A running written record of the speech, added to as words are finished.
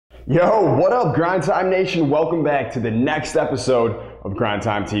Yo, what up, Grind Time Nation? Welcome back to the next episode of Grind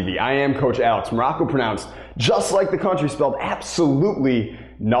Time TV. I am Coach Alex Maroko, pronounced just like the country, spelled absolutely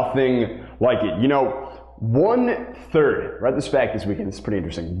nothing like it. You know, 1/3, read this fact this weekend, this is pretty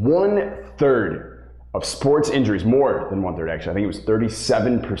interesting. 1/3 of sports injuries, more than 1/3 actually, I think it was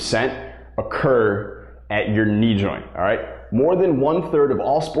 37%, occur at your knee joint, all right? More than 1/3 of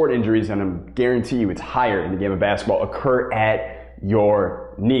all sport injuries, and I guarantee you it's higher in the game of basketball, occur at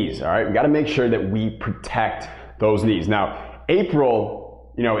your knees, all right? We gotta make sure that we protect those knees. Now,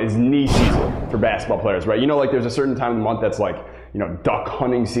 April, is knee season for basketball players, right? Like there's a certain time of the month that's like, duck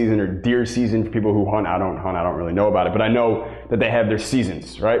hunting season or deer season for people who hunt. I don't hunt, I don't really know about it, but I know that they have their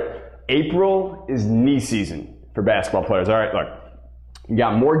seasons, right? April is knee season for basketball players. All right, look, you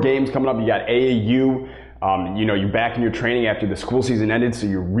got more games coming up. You got AAU. You're back in your training after the school season ended, so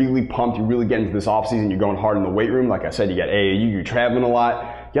you're really pumped. You really get into this off season. You're going hard in the weight room. Like I said, you got AAU. You're traveling a lot.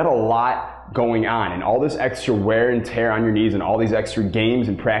 You got a lot going on, and all this extra wear and tear on your knees, and all these extra games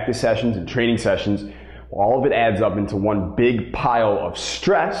and practice sessions and training sessions, all of it adds up into one big pile of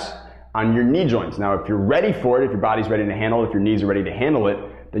stress on your knee joints. Now, if you're ready for it, if your body's ready to handle it, if your knees are ready to handle it,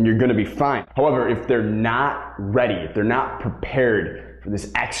 then you're going to be fine. However, if they're not ready, if they're not prepared for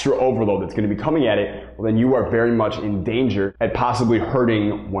this extra overload that's going to be coming at it, well, then you are very much in danger at possibly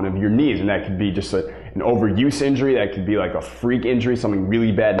hurting one of your knees. And that could be just an overuse injury. That could be like a freak injury, something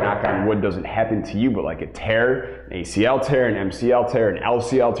really bad, knock on wood, doesn't happen to you, but like a tear, an ACL tear, an MCL tear, an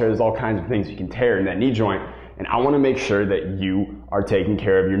LCL tear. There's all kinds of things you can tear in that knee joint. And I want to make sure that you are taking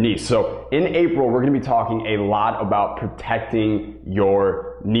care of your knees. So in April, we're going to be talking a lot about protecting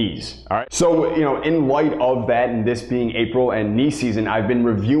your knees. All right. So, in light of that, and this being April and knee season, I've been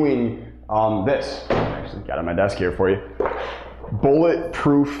reviewing this. I actually got it on my desk here for you.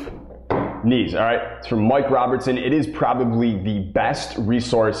 Bulletproof knees. All right. It's from Mike Robertson. It is probably the best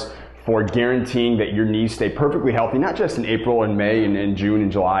resource for guaranteeing that your knees stay perfectly healthy, not just in April and May and June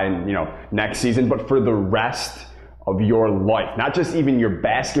and July and next season, but for the rest of your life. Not just even your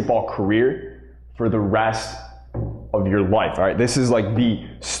basketball career, for the rest of your life. All right, this is like the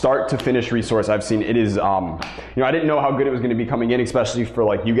start to finish resource I've seen. It is, I didn't know how good it was going to be coming in, especially for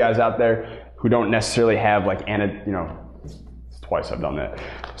like you guys out there who don't necessarily have like twice I've done that.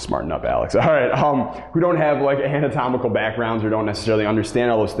 Smarten up, Alex. All right, who don't have like anatomical backgrounds or don't necessarily understand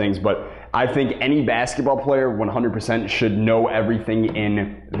all those things, but I think any basketball player 100% should know everything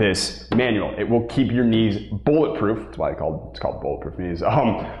in this manual. It will keep your knees bulletproof. That's why it's called bulletproof knees.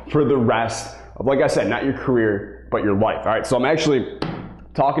 For the rest of, like I said, not your career, but your life. All right, so I'm actually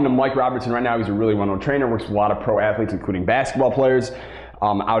talking to Mike Robertson right now. He's a really well-known trainer, works with a lot of pro athletes, including basketball players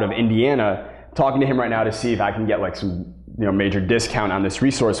out of Indiana. Talking to him right now to see if I can get like some major discount on this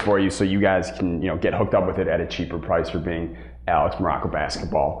resource for you, so you guys can get hooked up with it at a cheaper price for being Alex Maroko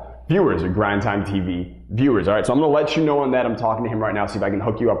Basketball viewers or Grind Time TV viewers. All right, so I'm gonna let you know on that. I'm talking to him right now, see if I can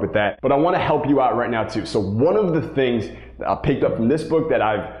hook you up with that. But I want to help you out right now too. So one of the things that I picked up from this book that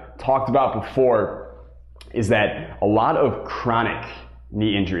I've talked about before is that a lot of chronic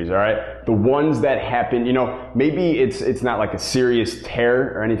knee injuries, all right, the ones that happen, maybe it's not like a serious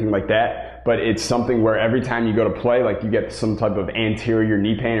tear or anything like that, but it's something where every time you go to play, like you get some type of anterior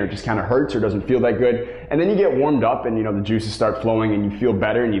knee pain, or it just kind of hurts or doesn't feel that good, and then you get warmed up and the juices start flowing and you feel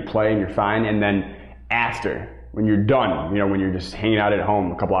better and you play and you're fine, and then after, when you're done, when you're just hanging out at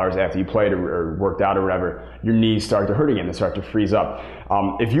home a couple hours after you played or worked out or whatever, your knees start to hurt again, they start to freeze up.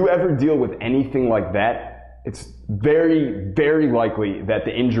 If you ever deal with anything like that, it's very, very likely that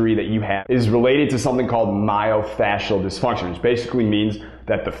the injury that you have is related to something called myofascial dysfunction, which basically means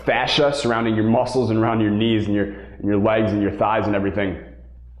that the fascia surrounding your muscles and around your knees and your legs and your thighs and everything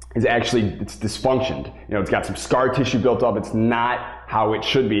is it's dysfunctioned. It's got some scar tissue built up. It's not how it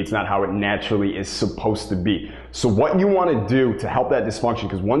should be. It's not how it naturally is supposed to be. So what you want to do to help that dysfunction,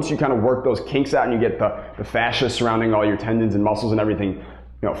 because once you kind of work those kinks out and you get the fascia surrounding all your tendons and muscles and everything,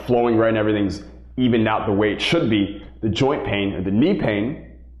 flowing right and everything's evened out the way it should be, the joint pain or the knee pain,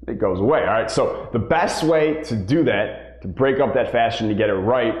 it goes away. All right, so the best way to do that, to break up that fascia and to get it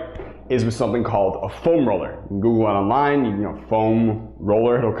right, is with something called a foam roller. You can Google it online, foam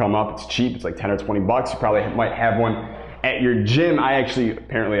roller, it'll come up. It's cheap, it's like 10 or 20 bucks. You probably might have one at your gym.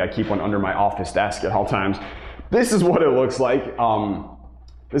 Apparently I keep one under my office desk at all times. This is what it looks like.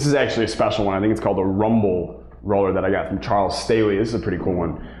 This is actually a special one. I think it's called a Rumble roller that I got from Charles Staley. This is a pretty cool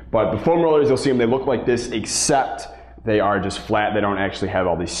one. But the foam rollers, you'll see them, they look like this, except they are just flat. They don't actually have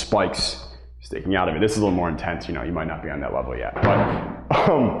all these spikes sticking out of it. This is a little more intense, you might not be on that level yet.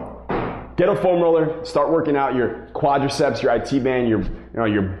 But get a foam roller, start working out your quadriceps, your IT band,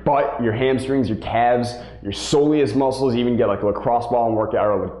 your butt, your hamstrings, your calves, your soleus muscles. You even get like a lacrosse ball and work out,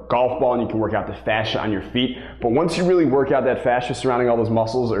 or a golf ball, and you can work out the fascia on your feet. But once you really work out that fascia surrounding all those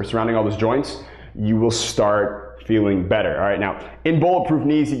muscles or surrounding all those joints, you will start feeling better. All right, now in Bulletproof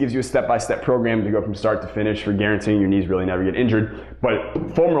Knees, he gives you a step-by-step program to go from start to finish for guaranteeing your knees really never get injured.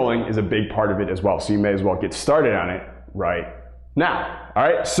 But foam rolling is a big part of it as well, so you may as well get started on it right now. All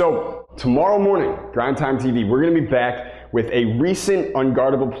right, so tomorrow morning, Grind Time TV, we're going to be back with a recent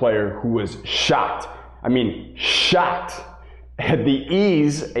unguardable player who was shocked. I mean, shocked at the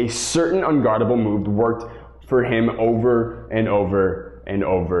ease a certain unguardable move worked for him over and over and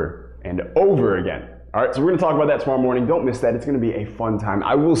over and over again. All right, so we're going to talk about that tomorrow morning. Don't miss that. It's going to be a fun time.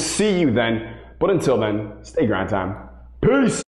 I will see you then. But until then, stay grind time. Peace.